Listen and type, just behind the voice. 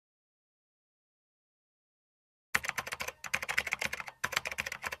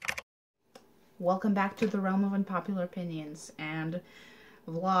welcome back to the realm of unpopular opinions and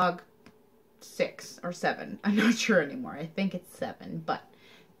vlog 6 or 7. I'm not sure anymore. I think it's 7, but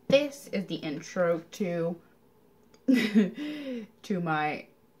this is the intro to to my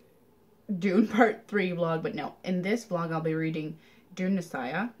Dune Part 3 vlog. But no, in this vlog I'll be reading Dune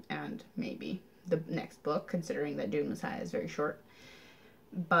Messiah and maybe the next book, considering that Dune Messiah is very short.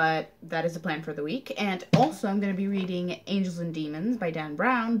 But that is the plan for the week. And also I'm going to be reading Angels and Demons by Dan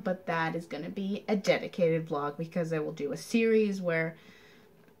Brown, but that is going to be a dedicated vlog because I will do a series where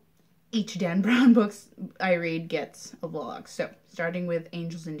each Dan Brown books I read gets a vlog. So starting with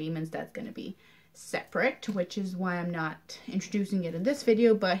Angels and Demons, that's going to be separate, which is why I'm not introducing it in this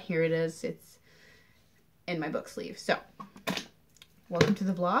video, but here it is. It's in my book sleeve. So welcome to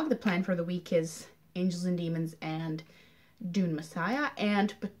the vlog. The plan for the week is Angels and Demons and Dune Messiah,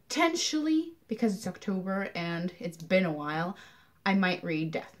 and potentially, because it's October and it's been a while, I might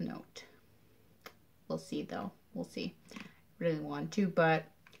read Deathnote. We'll see though. We'll see. Really want to, but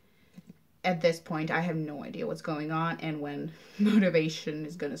at this point I have no idea what's going on and when motivation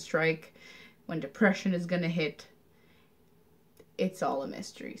is gonna strike, when depression is gonna hit. It's all a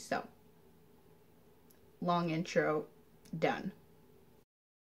mystery. So, long intro, done.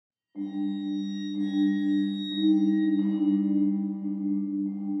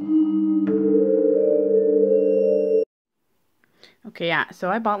 Okay, yeah, so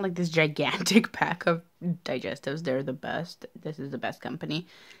I bought like this gigantic pack of digestives. They're the best. This is the best company.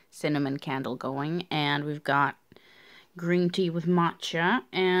 Cinnamon Candle going. And we've got green tea with matcha.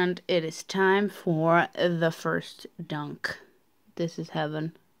 And it is time for the first dunk. This is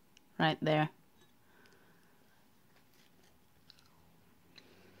heaven. Right there.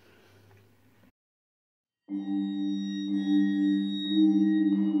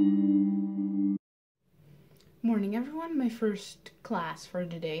 Morning everyone, my first class for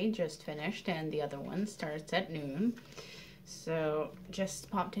today just finished and the other one starts at noon. So just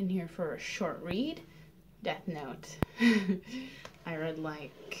popped in here for a short read. Deathnote. I read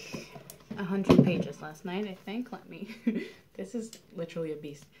like 100 pages last night, I think. This is literally a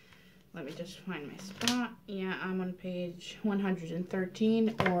beast. Let me just find my spot. Yeah, I'm on page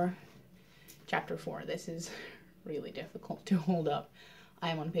 113 or chapter 4. This is really difficult to hold up. I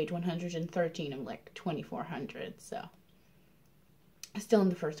am on page 113 of like 2400, so still in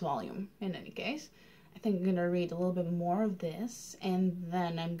the first volume in any case. I think I'm gonna read a little bit more of this and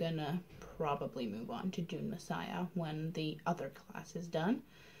then I'm gonna probably move on to Dune Messiah when the other class is done,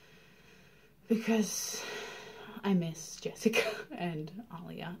 because I miss Jessica and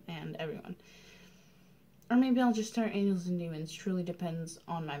Alia and everyone. Or maybe I'll just start Angels and Demons. Truly depends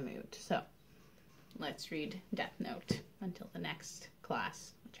on my mood. So let's read Deathnote until the next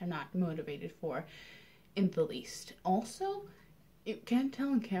class, which I'm not motivated for in the least. Also, you can't tell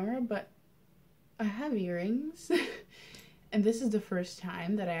on camera, but I have earrings. And this is the first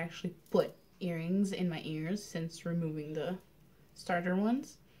time that I actually put earrings in my ears since removing the starter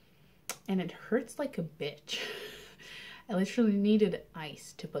ones. And it hurts like a bitch. I literally needed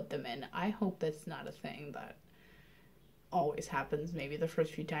ice to put them in. I hope that's not a thing that always happens, maybe the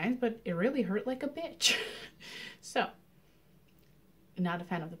first few times, but it really hurt like a bitch. So, not a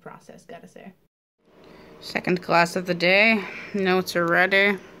fan of the process, gotta say. Second class of the day. Notes are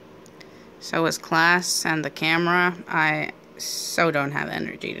ready. So is class and the camera. I so don't have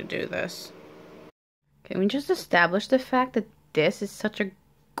energy to do this. Can we just establish the fact that this is such a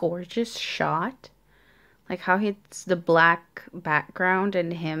gorgeous shot? Like how it's the black background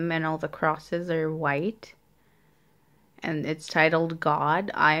and him and all the crosses are white. And it's titled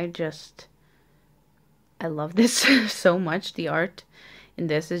God. I love this so much. The art in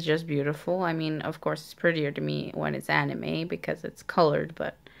this is just beautiful. I mean, of course, it's prettier to me when it's anime because it's colored,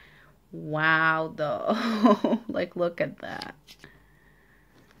 but wow, though. Like, look at that.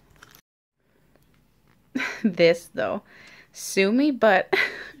 This, though. Sue me, but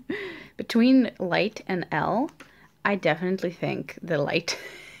between light and L, I definitely think the light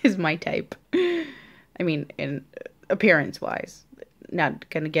is my type. I mean, in appearance-wise. Not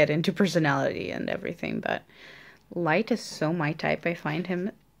gonna get into personality and everything, but Light is so my type. I find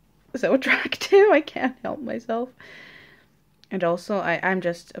him so attractive. I can't help myself. And also, I'm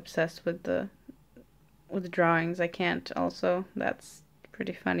just obsessed with the drawings. I can't also. That's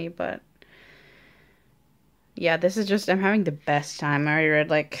pretty funny, but yeah, this is just, I'm having the best time. I already read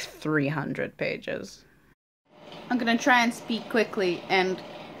like 300 pages. I'm gonna try and speak quickly and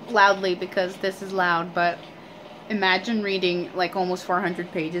loudly because this is loud, but imagine reading like almost 400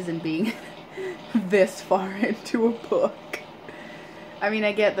 pages and being this far into a book. I mean,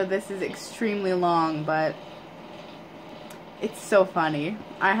 I get that this is extremely long, but It's so funny.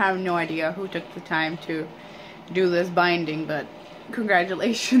 I have no idea who took the time to do this binding, but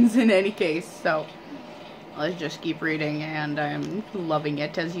congratulations in any case. So let's just keep reading, and I'm loving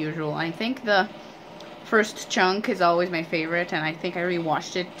it as usual. I think the first chunk is always my favorite, and I think I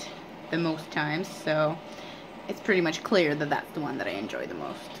rewatched it the most times, so it's pretty much clear that that's the one that I enjoy the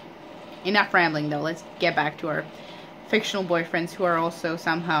most. Enough rambling though, let's get back to our fictional boyfriends who are also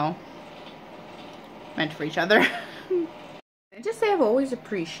somehow meant for each other. I just say I've always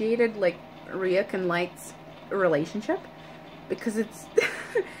appreciated like Ryuk and Light's relationship, because it's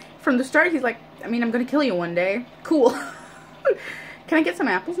from the start he's like, I mean, I'm gonna kill you one day. Cool. Can I get some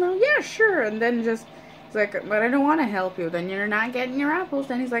apples now? Yeah, sure. And then just he's like, but I don't want to help you. Then you're not getting your apples.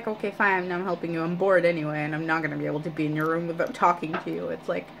 Then he's like, okay, fine, I'm helping you. I'm bored anyway, and I'm not gonna be able to be in your room without talking to you. It's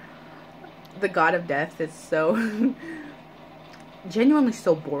like the god of death is so genuinely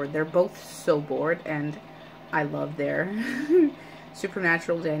so bored. They're both so bored, and I love their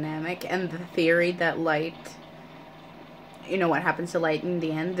supernatural dynamic and the theory that Light, you know what happens to Light in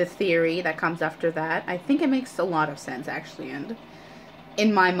the end, the theory that comes after that. I think it makes a lot of sense actually, and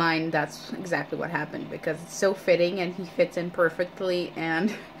in my mind that's exactly what happened, because it's so fitting and he fits in perfectly,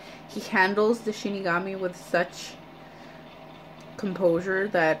 and he handles the Shinigami with such composure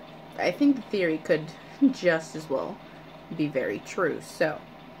that I think the theory could just as well be very true. So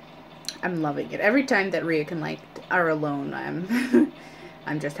I'm loving it. Every time that Ryuk and Light are alone,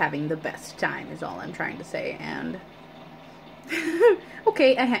 I'm just having the best time is all I'm trying to say. And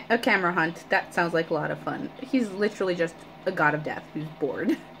okay, a camera hunt, that sounds like a lot of fun. He's literally just a god of death who's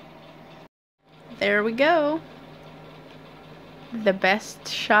bored. There we go. The best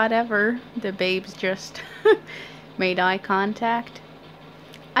shot ever. The babes just made eye contact.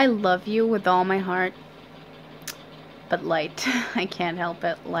 I love you with all my heart. But Light, I can't help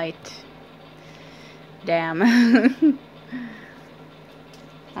it. Light. Damn.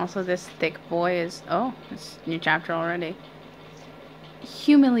 Also, this thick boy is... Oh, it's a new chapter already.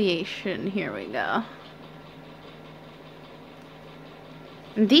 Humiliation. Here we go.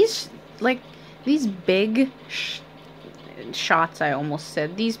 These, like, these big shots, I almost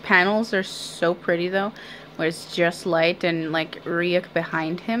said. These panels are so pretty, though. Where it's just Light and, like, Ryuk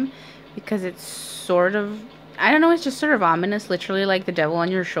behind him. Because it's sort of... I don't know, it's just sort of ominous, literally like the devil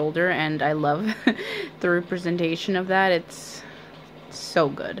on your shoulder, and I love the representation of that. It's so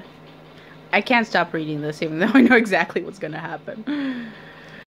good. I can't stop reading this, even though I know exactly what's gonna happen.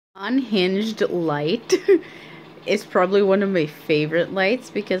 Unhinged Light is probably one of my favorite Lights,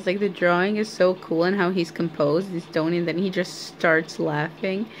 because like the drawing is so cool and how he's composed, he's stony, and then he just starts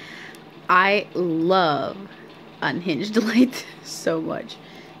laughing. I love Unhinged Light so much.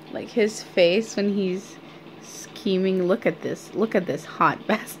 Like his face when he's scheming, look at this hot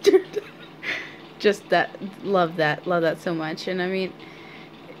bastard. Just love that so much. And I mean,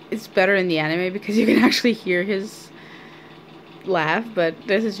 it's better in the anime because you can actually hear his laugh, but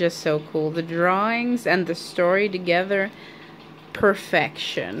this is just so cool. The drawings and the story together,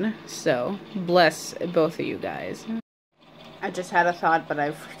 perfection. So bless both of you guys. I just had a thought, but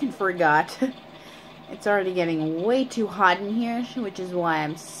I freaking forgot. It's already getting way too hot in here, which is why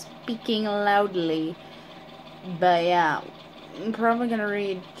I'm speaking loudly. But yeah, I'm probably gonna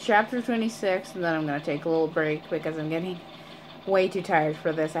read chapter 26, and then I'm gonna take a little break because I'm getting way too tired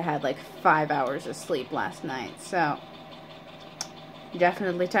for this. I had like 5 hours of sleep last night, so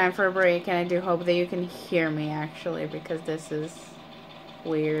definitely time for a break. And I do hope that you can hear me actually, because this is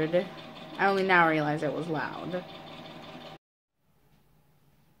weird. I only now realize it was loud.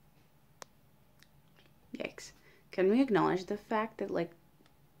 Yikes. Can we acknowledge the fact that like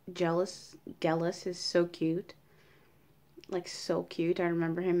Gellus is so cute? Like so cute. I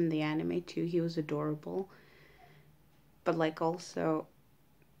remember him in the anime too. He was adorable. But like also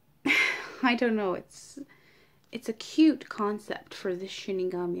I don't know, it's a cute concept for this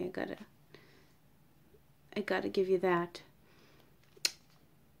Shinigami. I gotta give you that.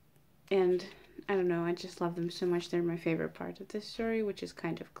 And I don't know, I just love them so much. They're my favorite part of this story, which is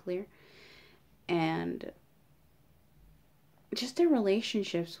kind of clear. And just their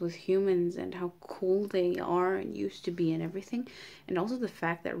relationships with humans and how cool they are and used to be and everything. And also the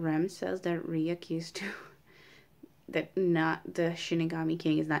fact that Rem says that Ryuk used to... that not the Shinigami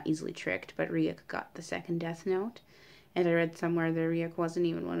King is not easily tricked, but Ryuk got the second Deathnote. And I read somewhere that Ryuk wasn't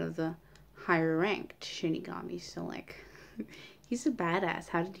even one of the higher ranked Shinigamis. So like, he's a badass.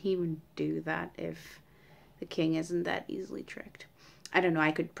 How did he even do that if the king isn't that easily tricked? I don't know,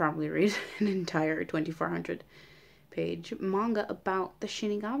 I could probably read an entire 2400 page manga about the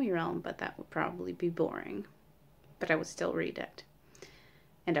Shinigami realm, but that would probably be boring. But I would still read it.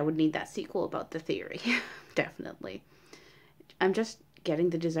 And I would need that sequel about the theory. Definitely. I'm just getting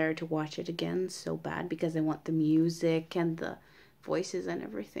the desire to watch it again so bad because I want the music and the voices and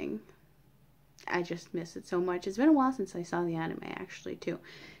everything. I just miss it so much. It's been a while since I saw the anime, actually, too,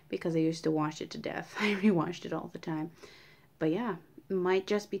 because I used to watch it to death. I rewatched it all the time. But yeah, might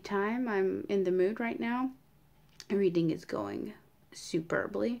just be time. I'm in the mood right now. Reading is going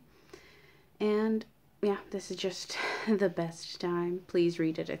superbly. And yeah, this is just the best time. Please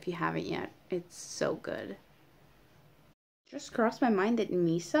read it if you haven't yet. It's so good. Just crossed my mind that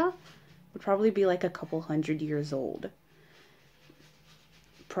Misa would probably be like a couple 100 years old.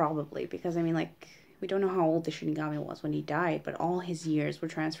 Probably, because I mean, like, we don't know how old the Shinigami was when he died, but all his years were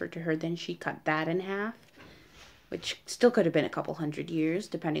transferred to her. Then she cut that in half, which still could have been a couple 100 years,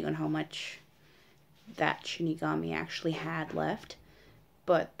 depending on how much that Shinigami actually had left.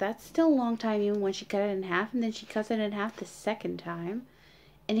 But that's still a long time, even when she cut it in half, and then she cuts it in half the second time,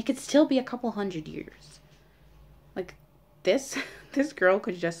 and it could still be a couple 100 years. Like, this girl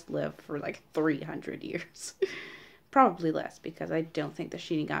could just live for like 300 years. Probably less, because I don't think the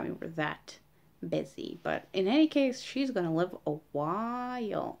Shinigami were that busy. But in any case, she's going to live a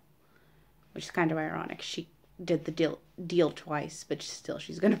while. Which is kind of ironic. She did the deal twice, but still,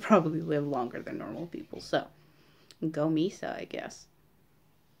 she's going to probably live longer than normal people. So, go Misa, I guess.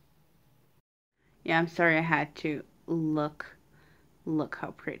 Yeah, I'm sorry I had to look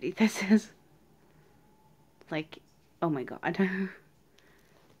how pretty this is. Like, oh my god.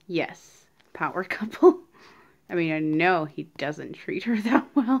 Yes, power couple. I mean, I know he doesn't treat her that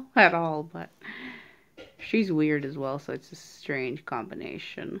well at all, but she's weird as well, so it's a strange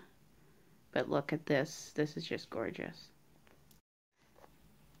combination. But look at this. This is just gorgeous.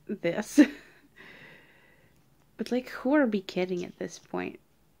 This. But, like, who are we kidding at this point?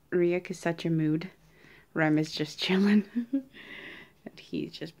 Ryuk is such a mood. Rem is just chilling. And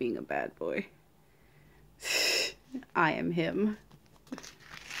he's just being a bad boy. I am him.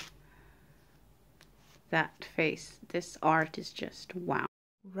 That face, this art is just wow.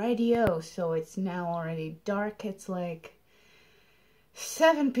 Rightio, so it's now already dark. It's like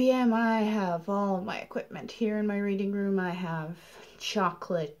 7 p.m. I have all of my equipment here in my reading room. I have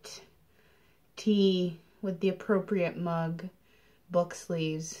chocolate, tea with the appropriate mug, book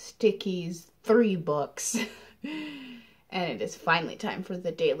sleeves, stickies, 3 books. And it is finally time for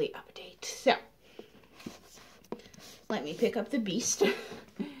the daily update. So, let me pick up the beast.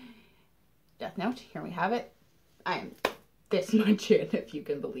 Deathnote, here we have it. I'm this much in, if you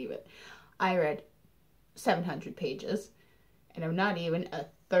can believe it. I read 700 pages, and I'm not even a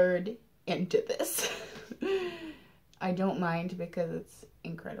third into this. I don't mind because it's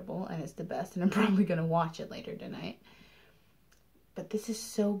incredible, and it's the best, and I'm probably going to watch it later tonight. But this is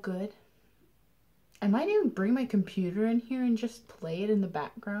so good. I might even bring my computer in here and just play it in the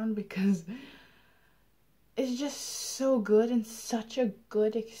background, because it's just so good and such a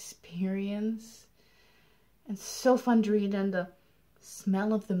good experience. And so fun to read, and the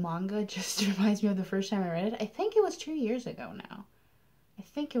smell of the manga just reminds me of the first time I read it. I think it was 2 years ago now. I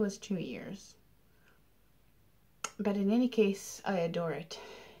think it was 2 years. But in any case, I adore it.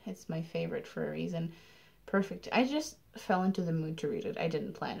 It's my favorite for a reason. Perfect. I just fell into the mood to read it. I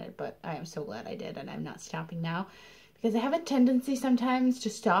didn't plan it, but I am so glad I did, and I'm not stopping now. Because I have a tendency sometimes to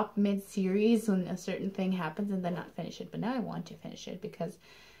stop mid-series when a certain thing happens and then not finish it. But now I want to finish it because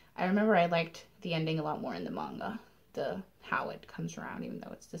I remember I liked the ending a lot more in the manga. How it comes around, even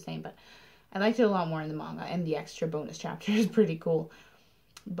though it's the same. But I liked it a lot more in the manga, and the extra bonus chapter is pretty cool.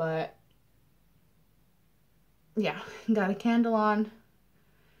 But yeah, got a candle on.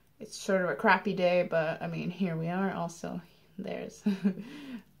 It's sort of a crappy day, but I mean, here we are. Also, there's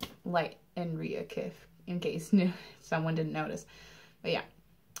light and Ryuk, in case someone didn't notice. But yeah,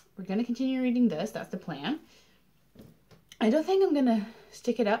 we're going to continue reading this. That's the plan. I don't think I'm going to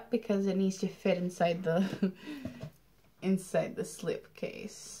stick it up because it needs to fit inside the inside the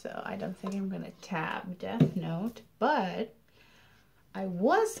slipcase. So I don't think I'm going to tab Deathnote. But I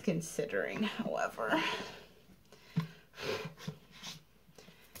was considering, however,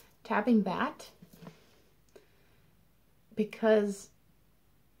 tabbing Bat, because,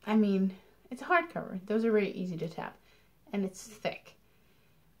 I mean, it's a hardcover. Those are very easy to tab, and it's thick.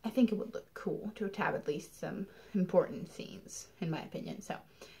 I think it would look cool to tab at least some important scenes, in my opinion. So,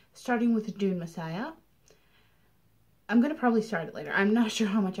 starting with Dune Messiah. I'm going to probably start it later. I'm not sure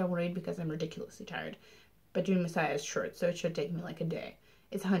how much I will read because I'm ridiculously tired. But Dune Messiah is short, so it should take me like a day.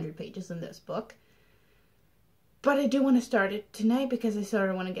 It's 100 pages in this book. But I do want to start it tonight because I sort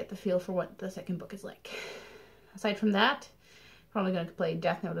of want to get the feel for what the second book is like. Aside from that, probably going to play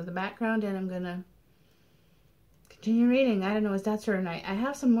Deathnote in the background, and I'm going to continue reading. I don't know, is that sort of night. I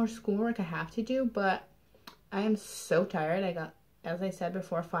have some more schoolwork I have to do, but I am so tired. I got, as I said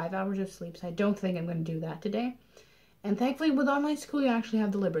before, 5 hours of sleep, so I don't think I'm going to do that today. And thankfully, with online school, you actually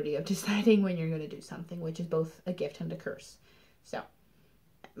have the liberty of deciding when you're going to do something, which is both a gift and a curse. So,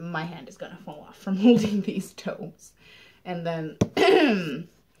 my hand is going to fall off from holding these tomes. And then,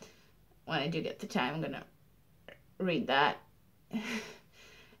 when I do get the time, I'm going to read that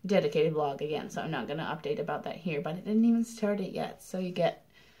dedicated vlog again. So, I'm not going to update about that here, but I didn't even start it yet. So, you get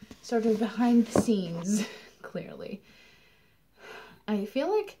sort of behind the scenes, clearly. I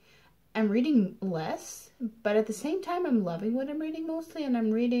feel like I'm reading less, but at the same time, I'm loving what I'm reading mostly, and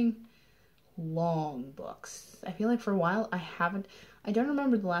I'm reading long books. I feel like for a while, I don't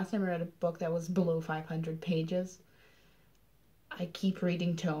remember the last time I read a book that was below 500 pages. I keep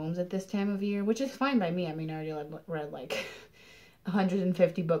reading tomes at this time of year, which is fine by me. I mean, I already read like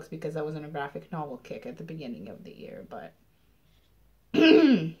 150 books because I was in a graphic novel kick at the beginning of the year, but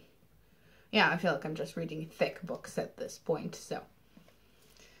yeah, I feel like I'm just reading thick books at this point, so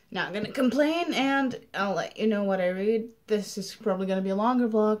not gonna complain, and I'll let you know what I read. This is probably gonna be a longer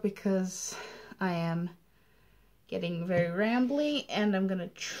vlog because I am getting very rambly, and I'm gonna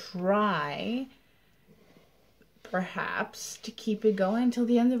try, perhaps, to keep it going until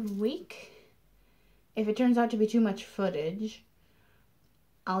the end of the week. If it turns out to be too much footage,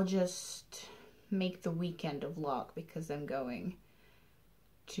 I'll just make the weekend a vlog because I'm going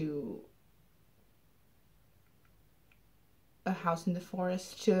to a house in the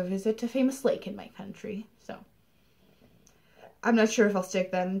forest to visit a famous lake in my country. So I'm not sure if I'll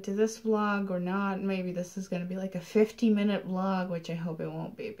stick that into this vlog or not. Maybe this is going to be like a 50-minute vlog, which I hope it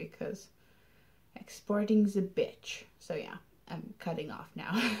won't be because exporting's a bitch. So yeah, I'm cutting off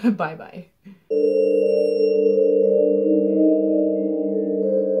now. Bye-bye.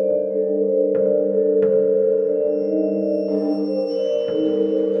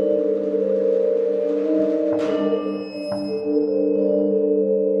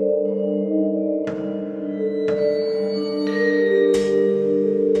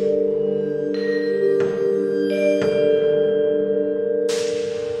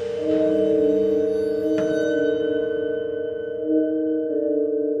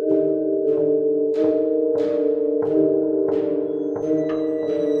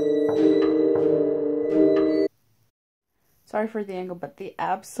 Sorry for the angle, but the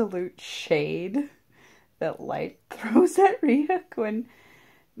absolute shade that light throws at Ryuk when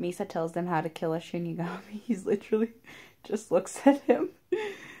Misa tells them how to kill a Shinigami. He's literally just looks at him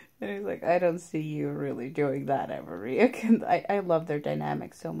and he's like, I don't see you really doing that ever, Ryuk. And I love their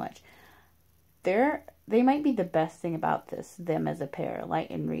dynamic so much. They might be the best thing about this, them as a pair, Light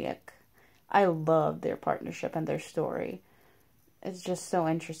and Ryuk. I love their partnership and their story. It's just so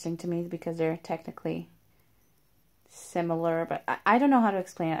interesting to me because they're technically similar, but I don't know how to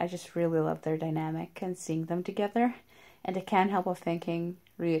explain it. I just really love their dynamic and seeing them together, and I can't help but thinking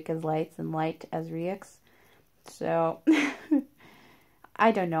Ryuk as Lights and Light as Ryuk's. So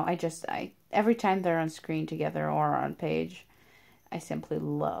I don't know. I every time they're on screen together or on page, I simply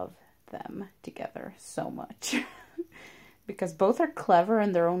love them together so much because both are clever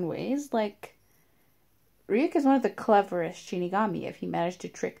in their own ways. Like Ryuk is one of the cleverest Shinigami if he managed to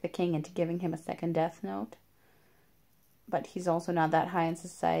trick the king into giving him a second Deathnote. But he's also not that high in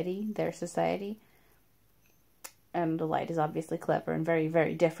society, their society. And the Light is obviously clever in very,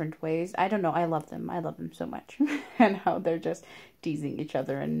 very different ways. I don't know, I love them. I love them so much. And how they're just teasing each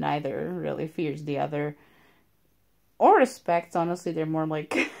other and neither really fears the other. Or respects, honestly. They're more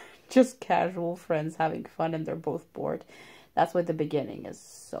like just casual friends having fun and they're both bored. That's why the beginning is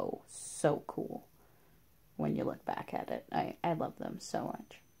so, so cool. When you look back at it. I love them so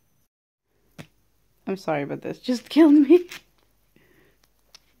much. I'm sorry, but this just killed me.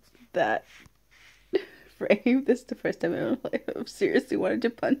 That frame. This is the first time in my life I've seriously wanted to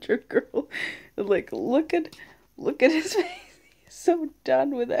punch a girl. Like, look at his face. He's so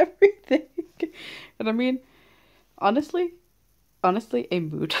done with everything. And I mean, honestly, a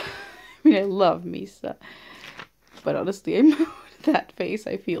mood. I mean, I love Misa. But honestly, a mood. That face,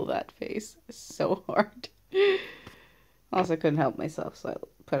 I feel that face so hard. Also, I couldn't help myself, so I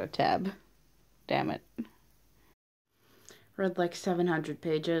put a tab. Damn it. Read like 700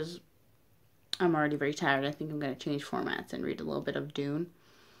 pages. I'm already very tired. I think I'm going to change formats and read a little bit of Dune.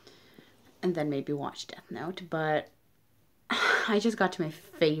 And then maybe watch Deathnote. But I just got to my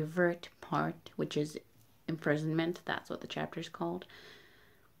favorite part, which is imprisonment. That's what the chapter's called.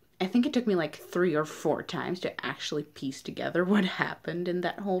 I think it took me like 3 or 4 times to actually piece together what happened in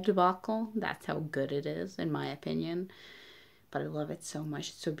that whole debacle. That's how good it is, in my opinion. But I love it so much.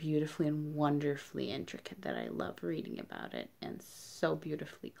 It's so beautifully and wonderfully intricate that I love reading about it. And so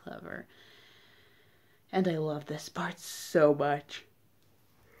beautifully clever. And I love this part so much.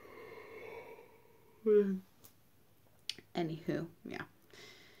 Anywho, yeah.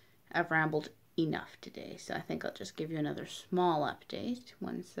 I've rambled enough today, so I think I'll just give you another small update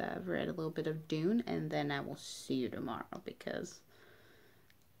once I've read a little bit of Dune, and then I will see you tomorrow because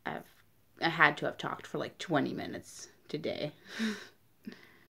I had to have talked for like 20 minutes today.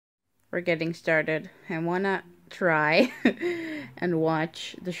 We're getting started. I wanna try and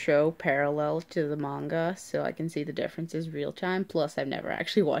watch the show parallel to the manga so I can see the differences real time. Plus, I've never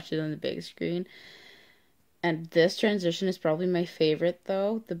actually watched it on the big screen. And this transition is probably my favorite,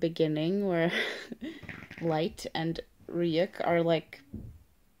 though. The beginning where Light and Ryuk are like,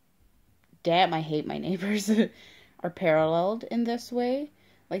 damn, I hate my neighbors, are paralleled in this way.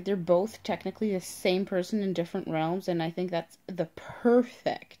 Like, they're both technically the same person in different realms, and I think that's the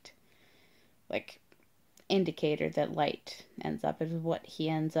perfect, like, indicator that Light ends up is what he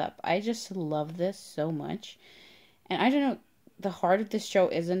ends up. I just love this so much. And I don't know, the heart of this show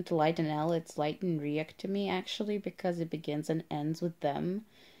isn't Light and Elle, it's Light and Ryuk to me, actually, because it begins and ends with them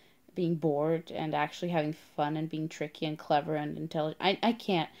being bored and actually having fun and being tricky and clever and intelligent. I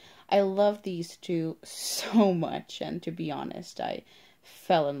can't. I love these two so much, and to be honest, I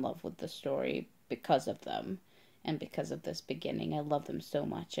fell in love with the story because of them and because of this beginning. I love them so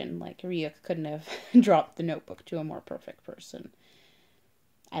much, and like Ryuk couldn't have dropped the notebook to a more perfect person.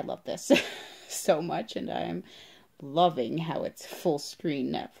 I love this so much, and I'm loving how it's full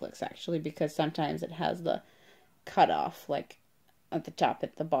screen Netflix, actually, because sometimes it has the cutoff like at the top,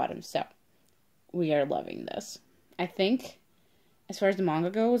 at the bottom. So we are loving this. I think as far as the manga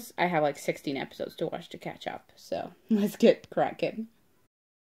goes, I have like 16 episodes to watch to catch up. So let's get cracking.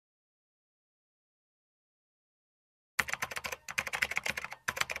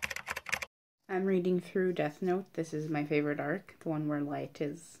 I'm reading through Deathnote. This is my favorite arc, the one where Light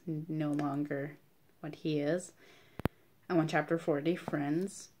is no longer what he is. I'm on chapter 40,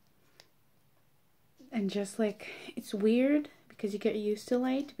 Friends. And just like, it's weird because you get used to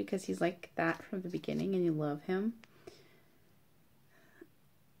Light because he's like that from the beginning and you love him.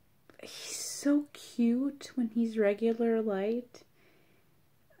 He's so cute when he's regular Light.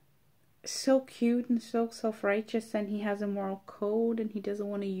 So cute and so self-righteous, and he has a moral code and he doesn't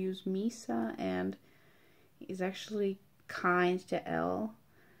want to use Misa, and he's actually kind to Elle.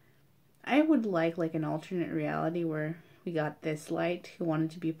 I would like an alternate reality where we got this Light who wanted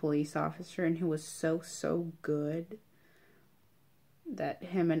to be a police officer and who was so good that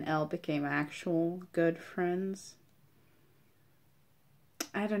him and Elle became actual good friends.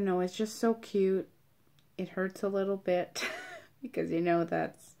 I don't know, it's just so cute. It hurts a little bit because you know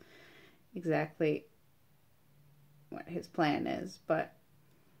that's exactly what his plan is, but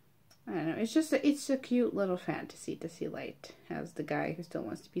I don't know, it's a cute little fantasy to see Light as the guy who still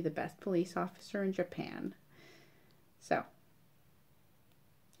wants to be the best police officer in Japan. So,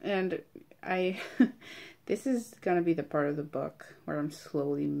 and this is gonna be the part of the book where I'm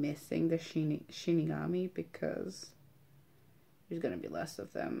slowly missing the Shinigami because there's gonna be less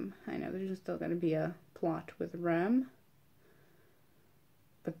of them. I know there's still gonna be a plot with Rem,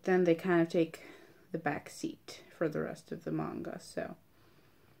 but then they kind of take the back seat for the rest of the manga, so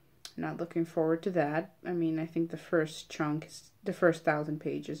I'm not looking forward to that. I mean, I think the first chunk, the first 1,000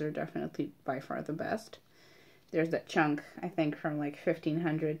 pages are definitely by far the best. There's that chunk, I think, from like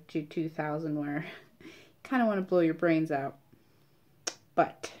 1,500 to 2,000 where you kind of want to blow your brains out,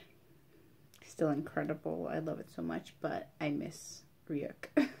 but still incredible. I love it so much, but I miss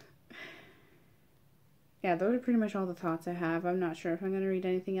Ryuk. Yeah, those are pretty much all the thoughts I have. I'm not sure if I'm going to read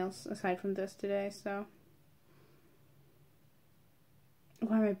anything else aside from this today, so.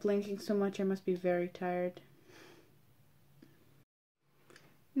 Why am I blinking so much? I must be very tired.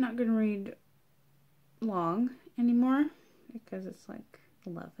 I'm not going to read long anymore because it's like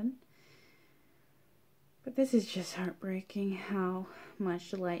 11. But this is just heartbreaking how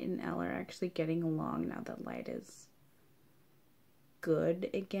much Light and Elle are actually getting along now that Light is good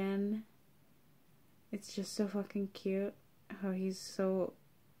again. It's just so fucking cute how he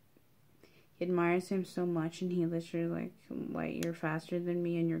admires him so much, and he literally like, Light, you're faster than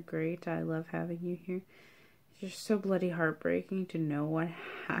me and you're great. I love having you here. It's just so bloody heartbreaking to know what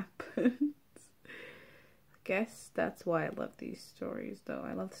happens. I guess that's why I love these stories, though.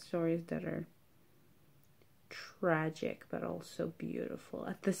 I love stories that are tragic but also beautiful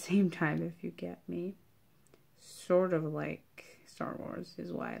at the same time, if you get me. Sort of like Star Wars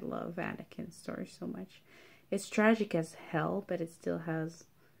is why I love Anakin's story so much. It's tragic as hell, but it still has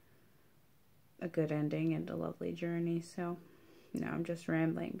a good ending and a lovely journey. So, no, I'm just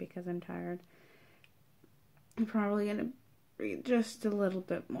rambling because I'm tired. I'm probably going to read just a little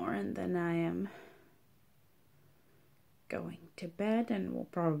bit more and then I am going to bed, and we'll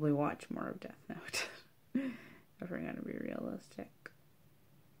probably watch more of Death Note. If we're gonna be realistic.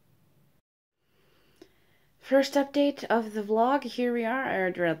 First update of the vlog. Here we are. I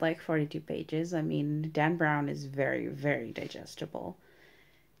read like 42 pages. I mean, Dan Brown is very, very digestible.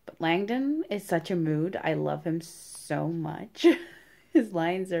 But Langdon is such a mood. I love him so much. His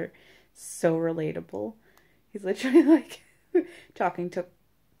lines are so relatable. He's literally like talking to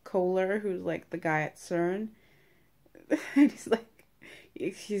Kohler, who's like the guy at CERN. And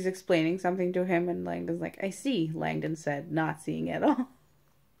he's explaining something to him, and Langdon's like, I see, Langdon said, not seeing at all.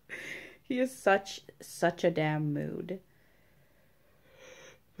 He is such a damn mood.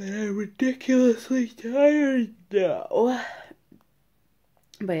 But I'm ridiculously tired now.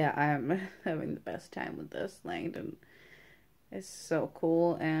 But yeah, I'm having the best time with this. Langdon is so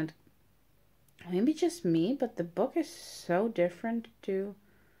cool, and maybe just me, but the book is so different to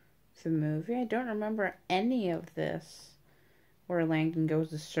the movie. I don't remember any of this where Langdon goes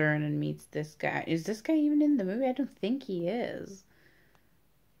to CERN and meets this guy. Is this guy even in the movie? I don't think he is.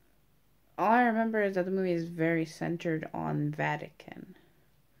 All I remember is that the movie is very centered on Vatican.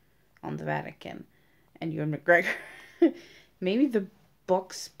 On the Vatican. And Ewan McGregor. Maybe the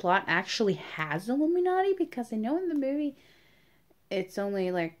book's plot actually has Illuminati, because I know in the movie it's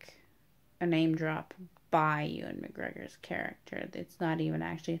only like a name drop by Ewan McGregor's character. It's not even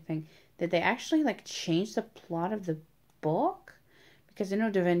actually a thing. Did they actually like change the plot of the book? Because I know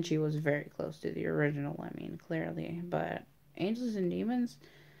Da Vinci was very close to the original, I mean, clearly. But Angels and Demons,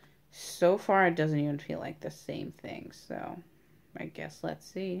 so far it doesn't even feel like the same thing. So I guess let's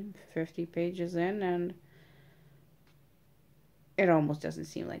see. 50 pages in, and it almost doesn't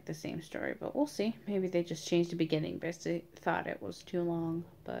seem like the same story. But we'll see. Maybe they just changed the beginning because they thought it was too long.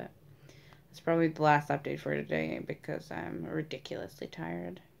 But it's probably the last update for today because I'm ridiculously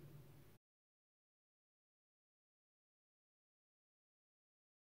tired.